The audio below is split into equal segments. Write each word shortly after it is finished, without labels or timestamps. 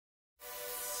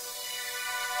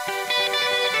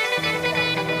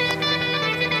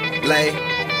Like,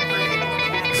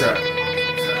 sir.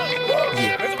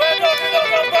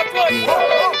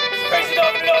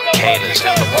 Canes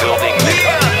in the building.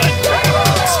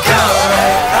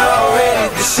 Already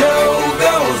the show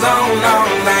goes on all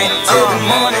night till the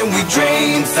morning. We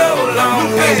dream so long.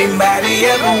 Anybody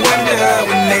ever wonder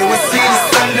when they would see the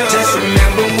sun? Just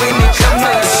remember when it comes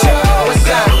to the show. What's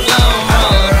up?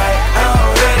 Alright,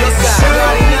 already the show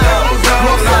goes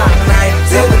on all night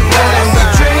till the morning. We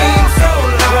dream so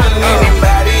long.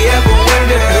 Anybody ever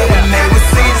wonder when they would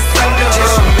see the sun?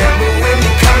 Just remember when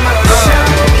it comes to the show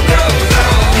goes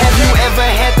on. Have you ever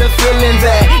had the feeling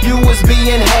that you was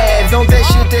being had? Don't that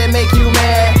shit that make you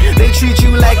mad? They treat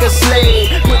you like a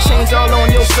slave, put chains all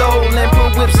on your soul and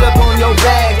put whips up on your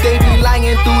back. They be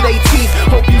lying through they teeth,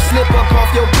 hope you slip up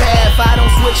off your path. I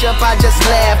don't switch up, I just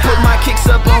laugh, put my kicks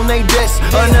up on they desk,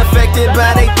 unaffected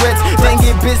by they threats, then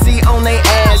get busy on they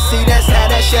ass. See, that's how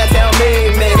that Chi-Town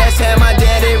made me, that's how my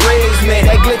daddy raised me.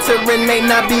 That glittering may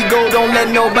not be gold, don't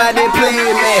let nobody play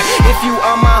me. If you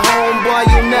are my homeboy,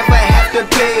 you never have to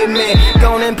pay me.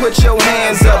 Go and put your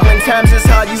hands up, when times is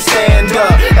hard you stand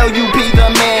up. LUP the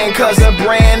man, cause a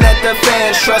brand that the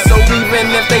fans trust. So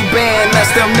even if they ban us,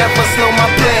 they'll never slow my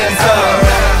plans up.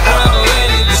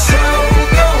 Already the show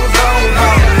goes on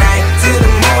all night till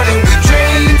the morning. We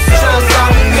dream so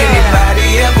long.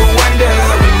 Anybody ever wonder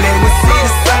when they would see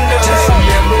the sun? Just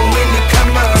remember when it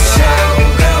come up. The show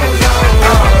goes on.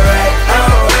 Alright,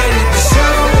 already the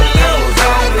show goes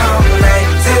on all night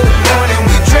till the morning.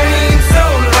 We dream so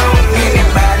long.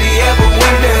 Anybody ever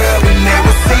wonder when they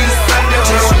would see the sun?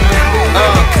 Just remember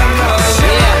when it come up. The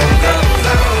show goes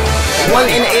on. One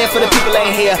in the air for the people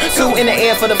ain't here, two in the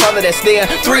air for the father that's there,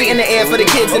 three in the air for the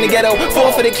kids in the ghetto,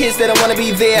 four for the kids that don't wanna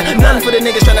be there, none for the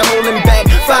niggas tryna hold them back,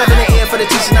 five in the air for the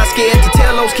teacher not scared to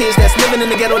tell those kids that's living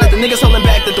in the ghetto that the niggas holding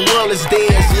back that the world is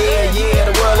theirs. Yeah,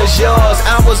 the world is yours.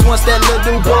 I was once that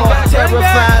little boy,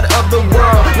 terrified of the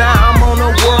world. Now I'm on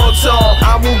a world tour.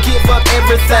 I will give up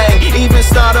everything, even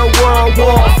start a world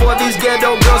war for these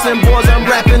ghetto girls and boys I'm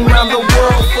rapping around the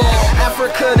world for.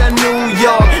 Africa to New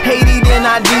York, Haiti then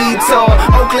I detour,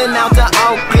 Oakland out to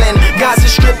Auckland, Gaza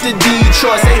Strip to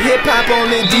Detroit. Say hip hop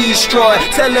only destroy.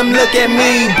 Tell them look at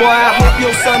me, boy. I hope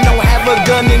your son don't have a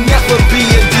gun and never be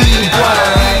a D-boy.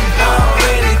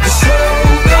 Already the show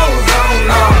goes on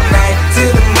all night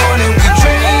till the morning. We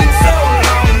dream so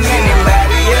long.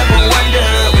 Anybody ever wonder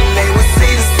when they would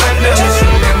see the sun? Just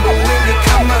remember when it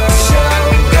come up. The show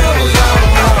goes on.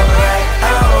 Alright,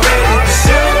 already the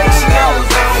show goes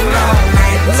on all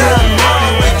night till the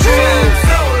morning. We dream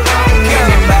so long.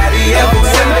 Anybody ever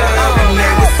wonder when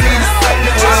they would see the sun?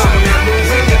 Just remember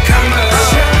when it come up. The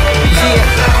show goes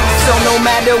on. So no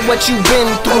matter what you've been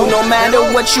through, no matter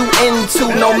what you into,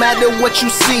 no matter what you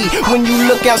see, when you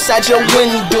look outside your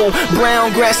window,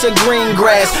 brown grass or green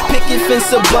grass, picket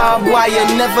fence or barbed wire,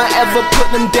 never ever put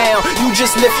them down. You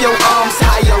just lift your arms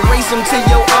higher, raise them till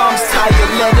your arms tired.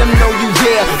 Let them know you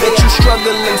there, that you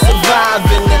struggling,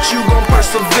 surviving, that you gon'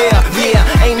 persevere.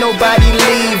 Yeah, ain't nobody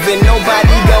leaving,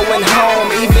 nobody going home.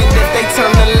 Even if they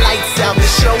turn the lights out, the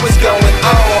show is going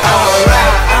on.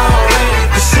 Alright, already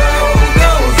the show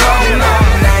goes on all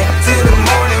night till the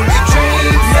morning. We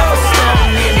dream so strong.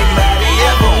 Anybody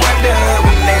ever wonder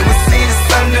when they would see the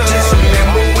sun? Just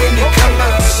remember when it come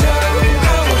up. The show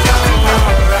goes on.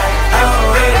 Alright,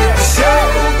 already the show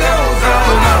goes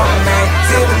on all night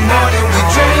till the morning. We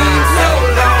dream so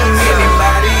long.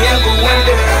 Anybody ever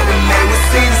wonder when they would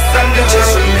see the sun?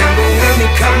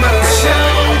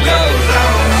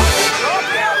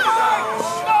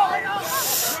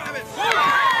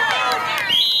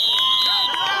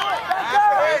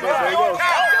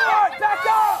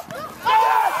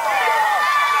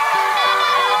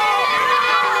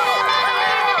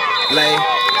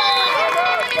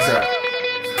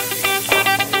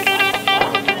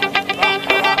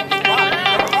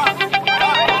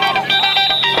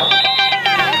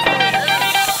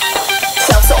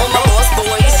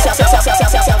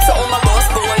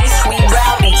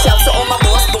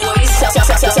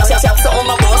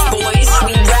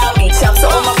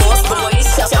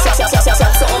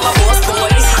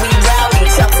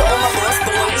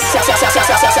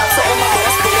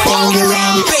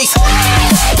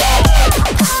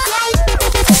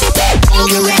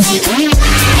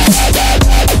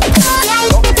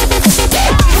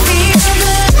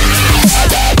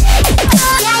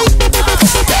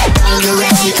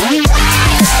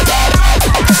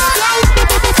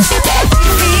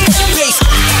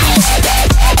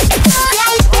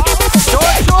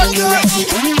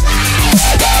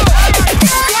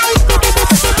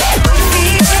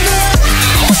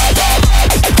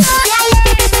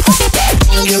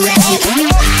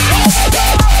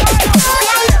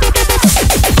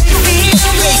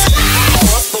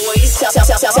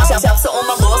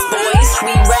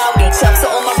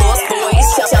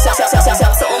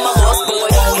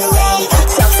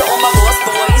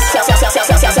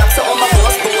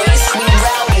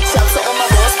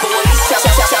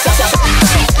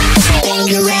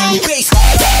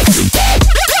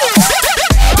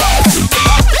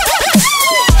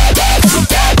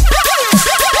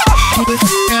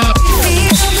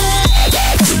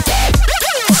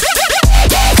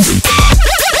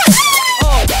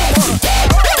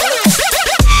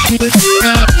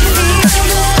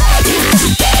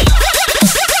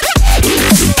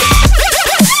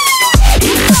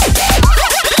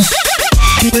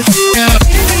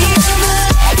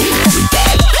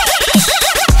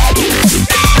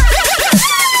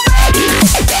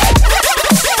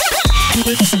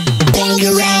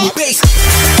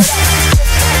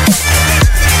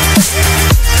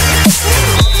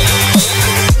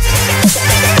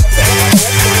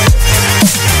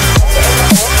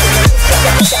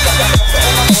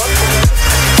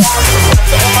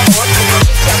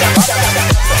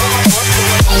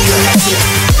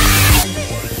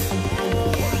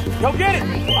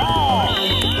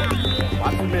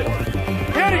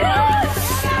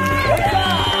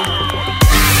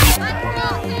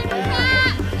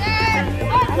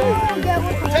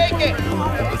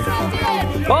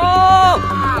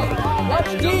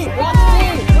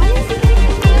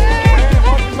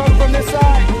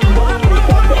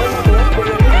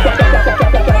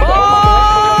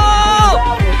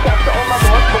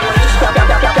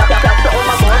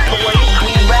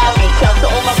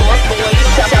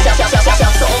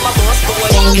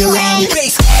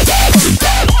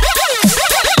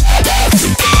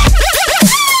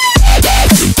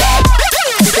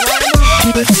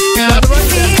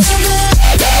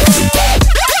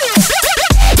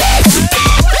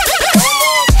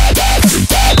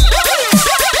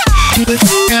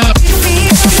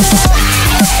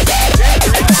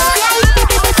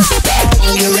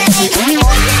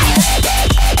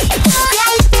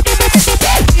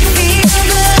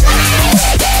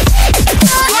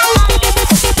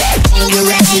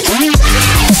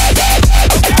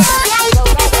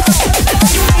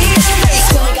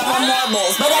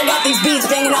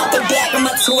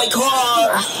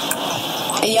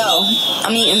 Hey yo,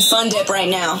 I'm eating Fun Dip right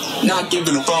now. Not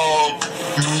giving a fuck.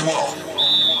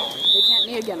 They can't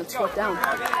knee again, it's fourth down.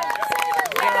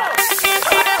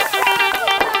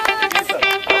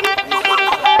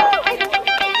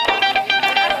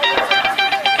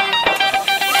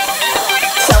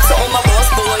 Shouts to all my boss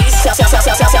boys. Shouts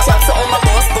to all my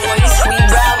boss boys. We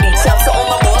rowdy. Shouts to all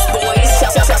my boss boys.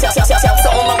 Shouts to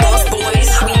all my boss boys.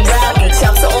 We rowdy.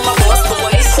 Shouts to all my boss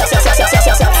boys. Shouts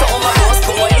to all my boss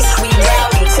boys. We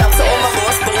rowdy. Shouts to all my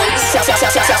boss boys. Shouts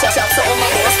to all my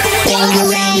boss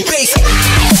boys.